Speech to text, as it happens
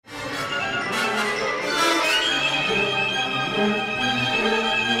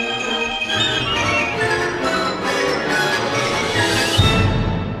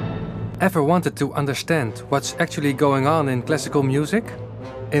Ever wanted to understand what's actually going on in classical music?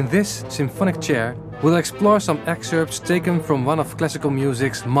 In this symphonic chair, we'll explore some excerpts taken from one of classical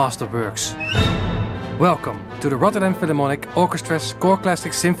music's masterworks. Welcome to the Rotterdam Philharmonic Orchestra's Core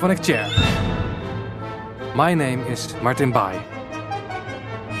Classics Symphonic Chair. My name is Martin Bai.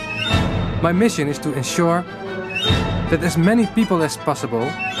 My mission is to ensure that as many people as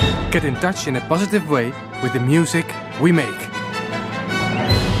possible get in touch in a positive way with the music we make.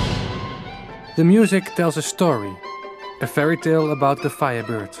 The music tells a story, a fairy tale about the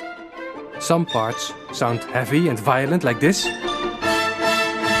Firebird. Some parts sound heavy and violent like this.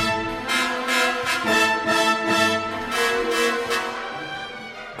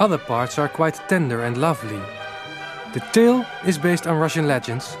 Other parts are quite tender and lovely. The tale is based on Russian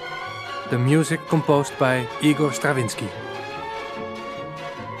legends, the music composed by Igor Stravinsky.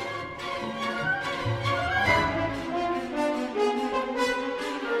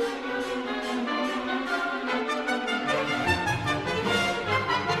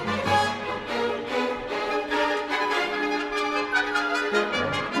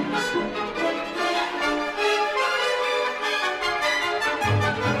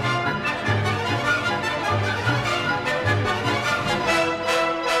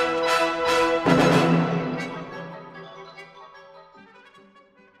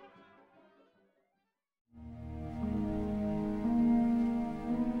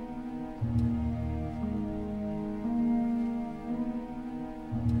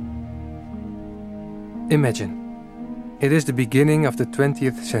 Imagine, it is the beginning of the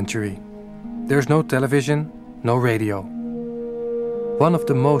 20th century. There's no television, no radio. One of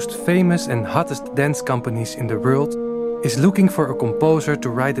the most famous and hottest dance companies in the world is looking for a composer to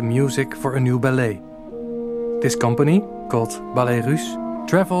write the music for a new ballet. This company, called Ballet Russe,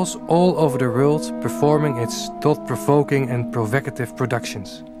 travels all over the world performing its thought-provoking and provocative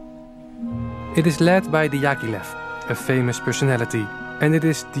productions. It is led by Diaghilev, a famous personality, and it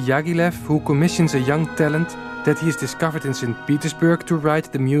is Diaghilev who commissions a young talent that he has discovered in St. Petersburg to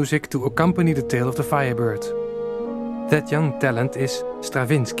write the music to accompany the tale of the Firebird. That young talent is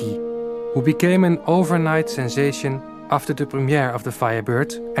Stravinsky, who became an overnight sensation after the premiere of the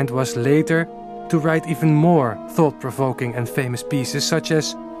Firebird and was later to write even more thought-provoking and famous pieces such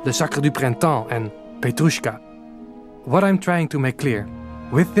as Le Sacre du Printemps and Petrushka. What I'm trying to make clear,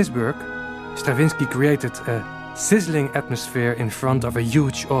 with this work, Stravinsky created a sizzling atmosphere in front of a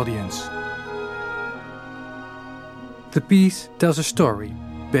huge audience. The piece tells a story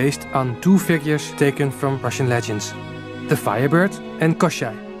based on two figures taken from Russian legends, the Firebird and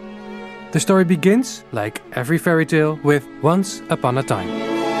Koshchei. The story begins, like every fairy tale, with Once Upon a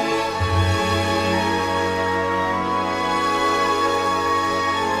Time.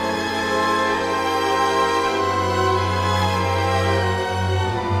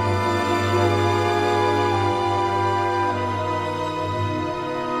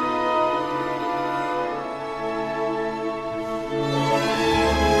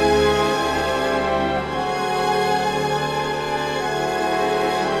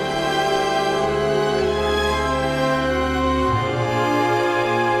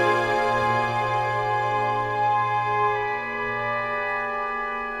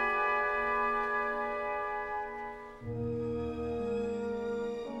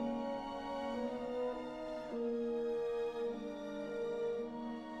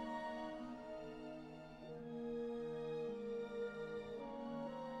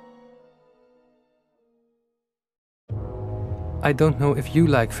 I don't know if you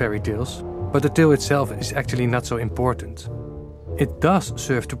like fairy tales, but the tale itself is actually not so important. It does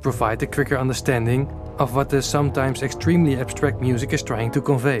serve to provide a quicker understanding of what the sometimes extremely abstract music is trying to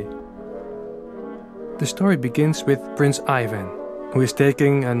convey. The story begins with Prince Ivan, who is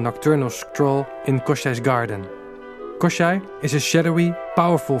taking a nocturnal stroll in Koshchei's garden. Koshchei is a shadowy,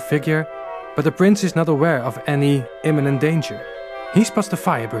 powerful figure, but the prince is not aware of any imminent danger. He spots the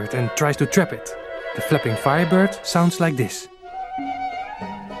Firebird and tries to trap it. The flapping Firebird sounds like this.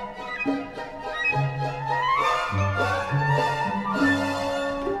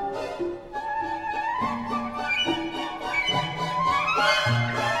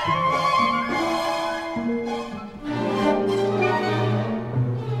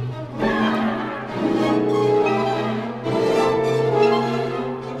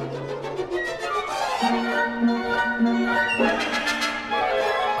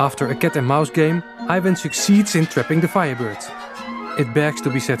 After a cat-and-mouse game, Ivan succeeds in trapping the Firebird. It begs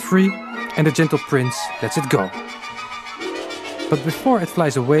to be set free, and the gentle prince lets it go. But before it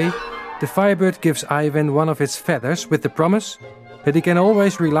flies away, the Firebird gives Ivan one of its feathers with the promise that he can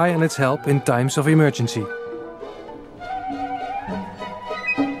always rely on its help in times of emergency.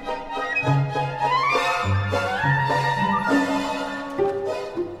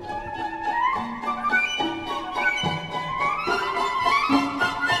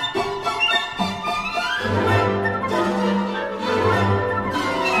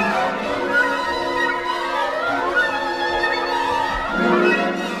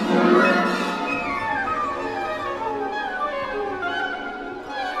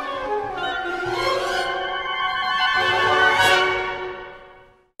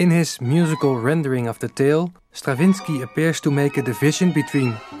 In his musical rendering of the tale, Stravinsky appears to make a division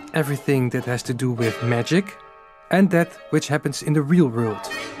between everything that has to do with magic and that which happens in the real world.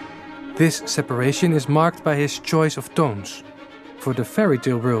 This separation is marked by his choice of tones. For the fairy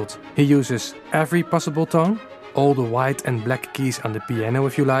tale world, he uses every possible tone, all the white and black keys on the piano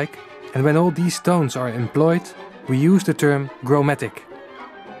if you like, and when all these tones are employed, we use the term chromatic.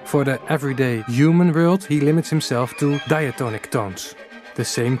 For the everyday human world, he limits himself to diatonic tones. The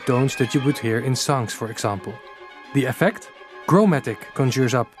same tones that you would hear in songs, for example. The effect? Chromatic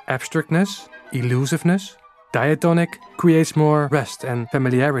conjures up abstractness, elusiveness. Diatonic creates more rest and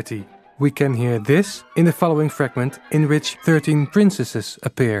familiarity. We can hear this in the following fragment in which 13 princesses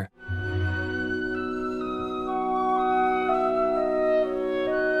appear.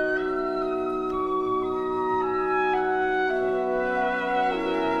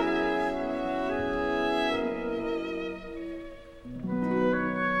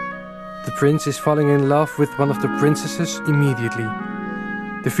 The prince is falling in love with one of the princesses immediately.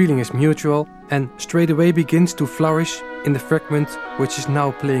 The feeling is mutual and straight away begins to flourish in the fragment which is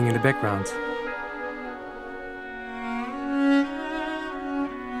now playing in the background.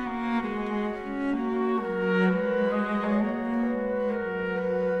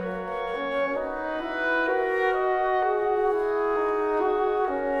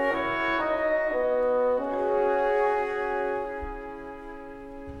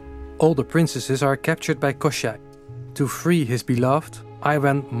 All the princesses are captured by Koschei. To free his beloved,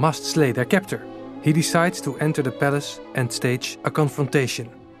 Ivan must slay their captor. He decides to enter the palace and stage a confrontation.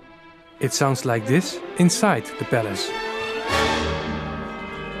 It sounds like this inside the palace.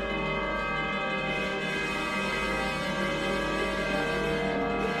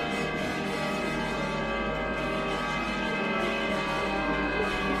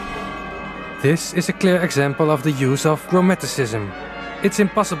 This is a clear example of the use of chromaticism. It's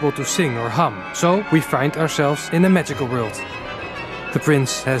impossible to sing or hum, so we find ourselves in a magical world. The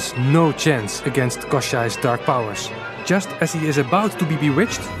prince has no chance against Koschei's dark powers. Just as he is about to be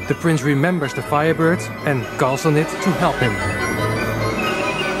bewitched, the prince remembers the Firebird and calls on it to help him.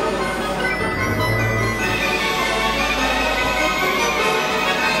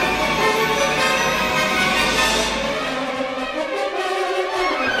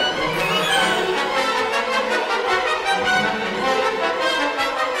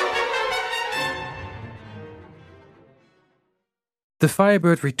 The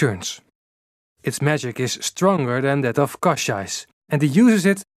Firebird returns. Its magic is stronger than that of Koschei's, and he uses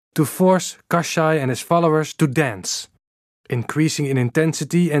it to force Koschei and his followers to dance, increasing in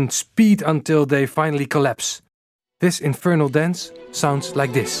intensity and speed until they finally collapse. This infernal dance sounds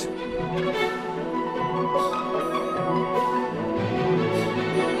like this.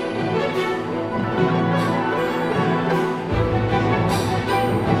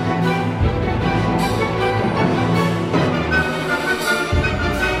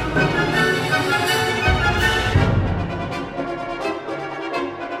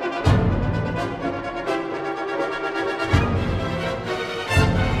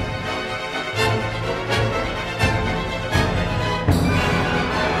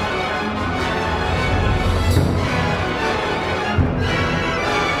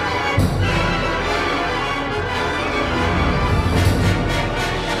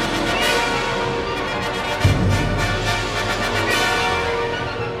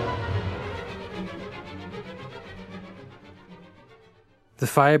 The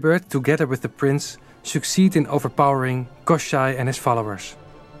Firebird, together with the prince, succeed in overpowering Koschei and his followers.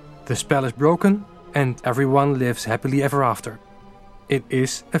 The spell is broken, and everyone lives happily ever after. It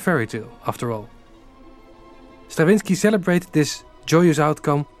is a fairy tale, after all. Stravinsky celebrated this joyous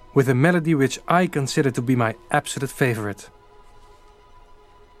outcome with a melody which I consider to be my absolute favorite.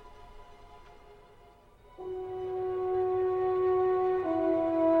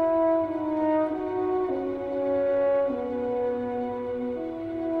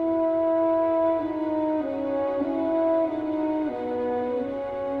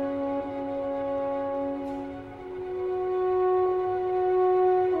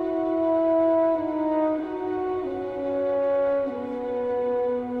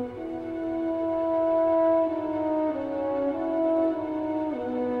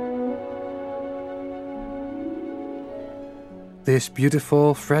 this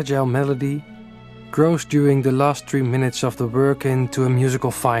beautiful, fragile melody grows during the last 3 minutes of the work into a musical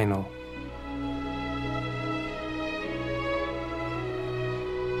final.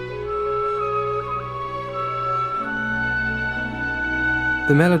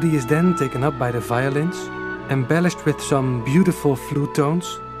 The melody is then taken up by the violins, embellished with some beautiful flute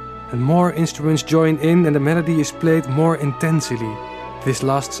tones, and more instruments join in and the melody is played more intensely. This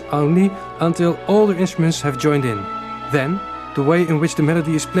lasts only until all the instruments have joined in. Then, the way in which the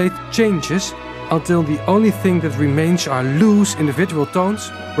melody is played changes until the only thing that remains are loose individual tones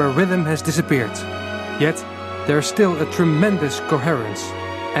where rhythm has disappeared. Yet, there is still a tremendous coherence.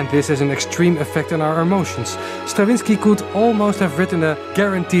 And this has an extreme effect on our emotions. Stravinsky could almost have written a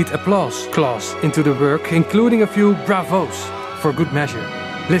guaranteed applause clause into the work, including a few bravos for good measure.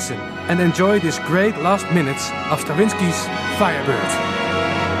 Listen and enjoy this great last minutes of Stravinsky's Firebird.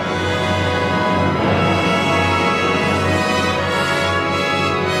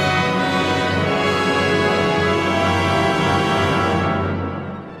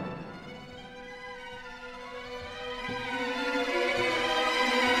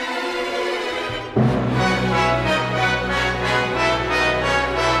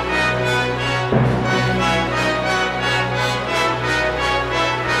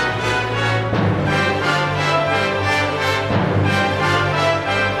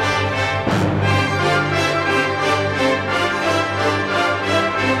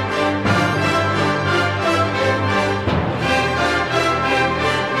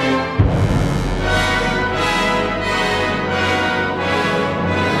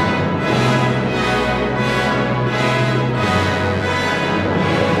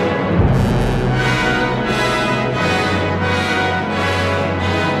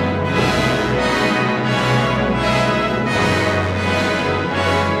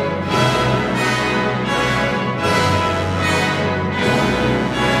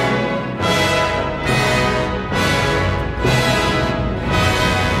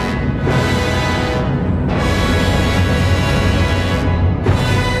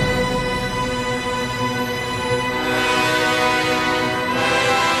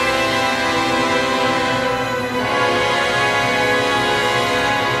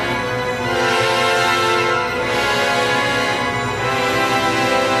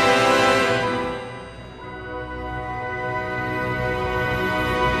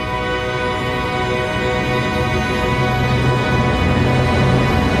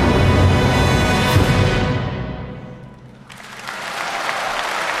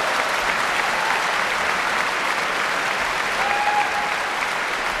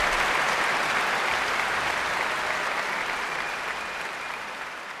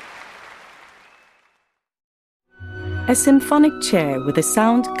 A symphonic chair with the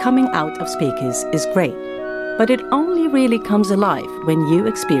sound coming out of speakers is great, but it only really comes alive when you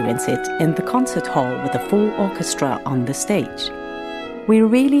experience it in the concert hall with a full orchestra on the stage. We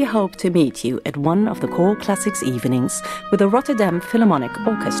really hope to meet you at one of the Choral Classics evenings with the Rotterdam Philharmonic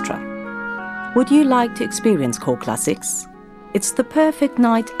Orchestra. Would you like to experience Choral Classics? It's the perfect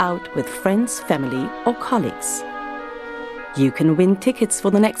night out with friends, family or colleagues. You can win tickets for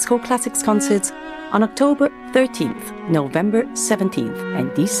the next Choral Classics concerts on October 13th, November 17th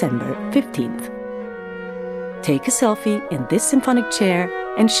and December 15th. Take a selfie in this symphonic chair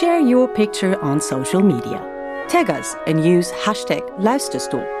and share your picture on social media. Tag us and use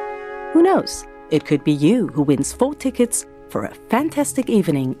 #Luisterstoel. Who knows, it could be you who wins 4 tickets for a fantastic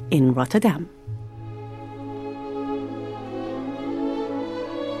evening in Rotterdam.